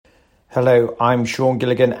Hello, I'm Sean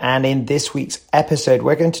Gilligan, and in this week's episode,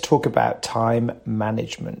 we're going to talk about time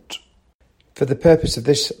management. For the purpose of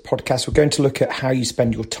this podcast, we're going to look at how you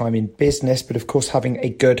spend your time in business, but of course, having a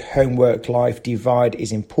good home-work-life divide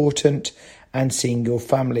is important, and seeing your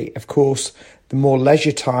family. Of course, the more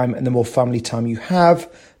leisure time and the more family time you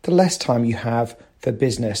have, the less time you have for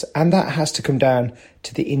business, and that has to come down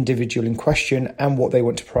to the individual in question and what they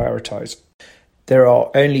want to prioritize. There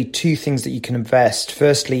are only two things that you can invest.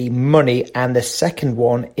 Firstly, money, and the second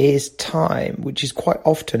one is time, which is quite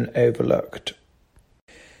often overlooked.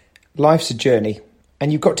 Life's a journey,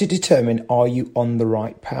 and you've got to determine, are you on the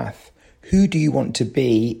right path? Who do you want to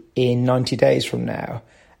be in 90 days from now?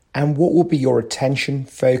 And what will be your attention,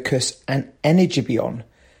 focus, and energy be on?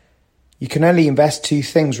 You can only invest two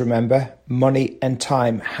things, remember, money and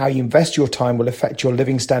time. How you invest your time will affect your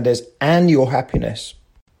living standards and your happiness.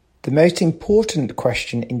 The most important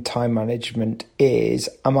question in time management is,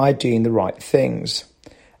 am I doing the right things?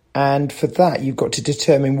 And for that, you've got to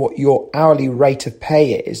determine what your hourly rate of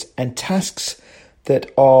pay is, and tasks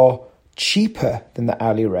that are cheaper than the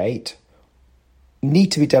hourly rate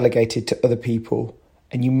need to be delegated to other people,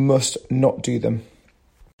 and you must not do them.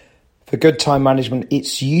 For good time management,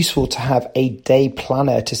 it's useful to have a day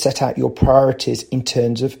planner to set out your priorities in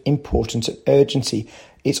terms of importance and urgency.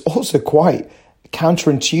 It's also quite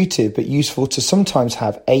counterintuitive but useful to sometimes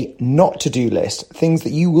have a not to do list, things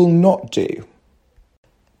that you will not do.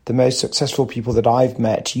 The most successful people that I've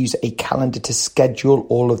met use a calendar to schedule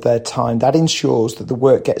all of their time. That ensures that the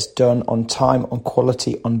work gets done on time, on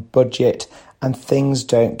quality, on budget, and things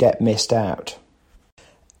don't get missed out.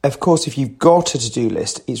 Of course, if you've got a to-do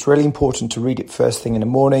list, it's really important to read it first thing in the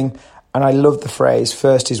morning. And I love the phrase,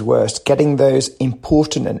 first is worst. Getting those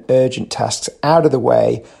important and urgent tasks out of the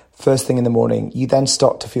way first thing in the morning, you then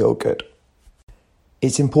start to feel good.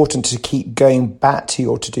 It's important to keep going back to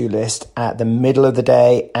your to-do list at the middle of the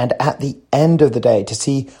day and at the end of the day to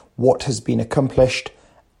see what has been accomplished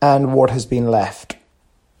and what has been left.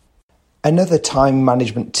 Another time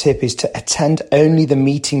management tip is to attend only the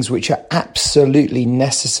meetings which are absolutely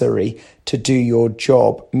necessary to do your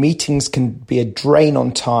job. Meetings can be a drain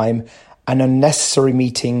on time, and unnecessary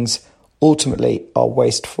meetings ultimately are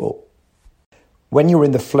wasteful. When you're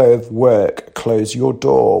in the flow of work, close your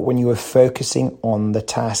door when you are focusing on the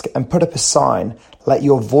task and put up a sign, let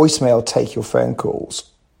your voicemail take your phone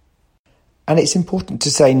calls. And it's important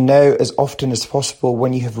to say no as often as possible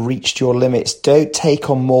when you have reached your limits. Don't take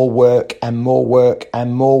on more work and more work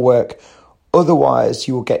and more work. Otherwise,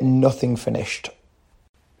 you will get nothing finished.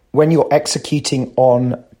 When you're executing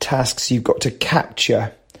on tasks, you've got to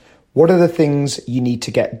capture what are the things you need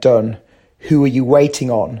to get done? Who are you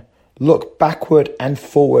waiting on? Look backward and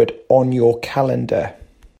forward on your calendar.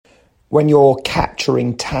 When you're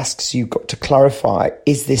capturing tasks, you've got to clarify,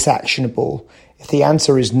 is this actionable? If the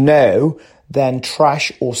answer is no, then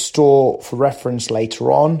trash or store for reference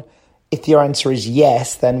later on. If the answer is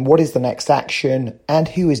yes, then what is the next action and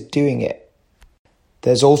who is doing it?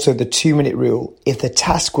 There's also the 2-minute rule. If the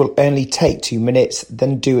task will only take 2 minutes,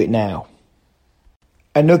 then do it now.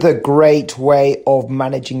 Another great way of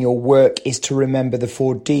managing your work is to remember the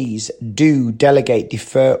 4 Ds: do, delegate,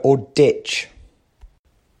 defer, or ditch.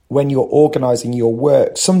 When you're organizing your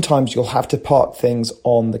work, sometimes you'll have to park things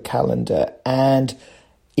on the calendar, and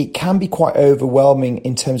it can be quite overwhelming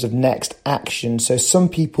in terms of next action. So some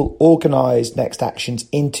people organize next actions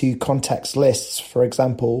into context lists, for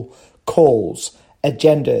example, calls,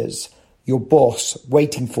 agendas, your boss,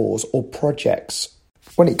 waiting fors, or projects.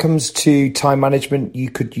 When it comes to time management, you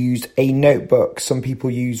could use a notebook. Some people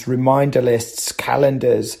use reminder lists,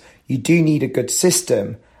 calendars. You do need a good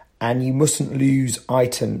system, and you mustn't lose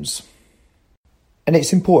items. And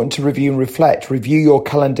it's important to review and reflect. Review your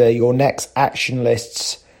calendar, your next action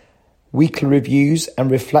lists, weekly reviews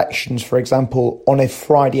and reflections, for example, on a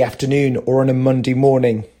Friday afternoon or on a Monday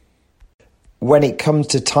morning. When it comes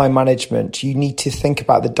to time management, you need to think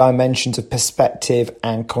about the dimensions of perspective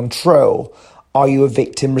and control. Are you a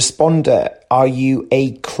victim responder? Are you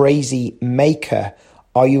a crazy maker?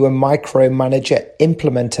 Are you a micromanager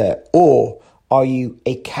implementer? Or are you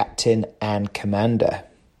a captain and commander?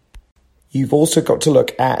 You've also got to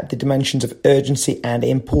look at the dimensions of urgency and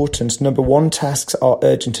importance. Number 1, tasks are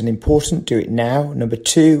urgent and important. Do it now. Number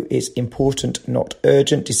 2 is important, not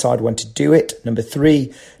urgent. Decide when to do it. Number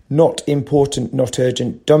 3, not important, not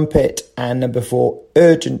urgent. Dump it. And number 4,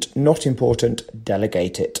 urgent, not important.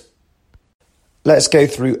 Delegate it. Let's go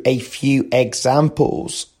through a few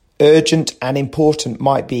examples. Urgent and important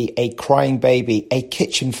might be a crying baby, a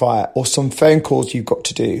kitchen fire, or some phone calls you've got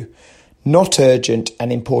to do. Not urgent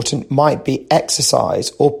and important might be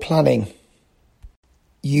exercise or planning.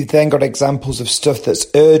 You've then got examples of stuff that's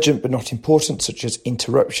urgent but not important, such as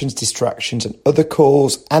interruptions, distractions, and other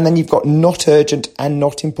calls. And then you've got not urgent and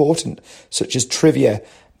not important, such as trivia,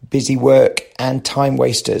 busy work, and time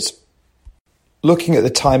wasters. Looking at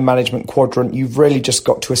the time management quadrant, you've really just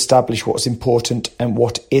got to establish what's important and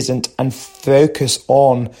what isn't, and focus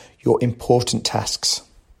on your important tasks.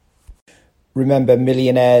 Remember,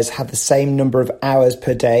 millionaires have the same number of hours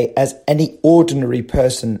per day as any ordinary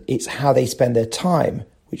person. It's how they spend their time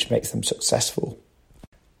which makes them successful.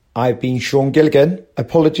 I've been Sean Gilligan.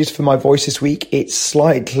 Apologies for my voice this week. It's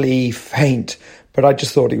slightly faint, but I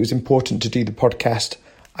just thought it was important to do the podcast.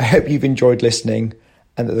 I hope you've enjoyed listening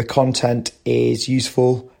and that the content is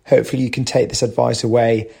useful. Hopefully you can take this advice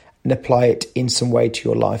away and apply it in some way to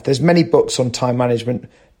your life. There's many books on time management,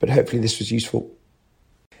 but hopefully this was useful.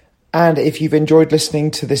 And if you've enjoyed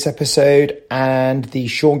listening to this episode and the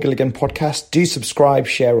Sean Gilligan podcast, do subscribe,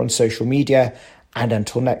 share on social media. And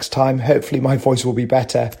until next time, hopefully my voice will be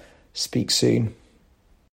better. Speak soon.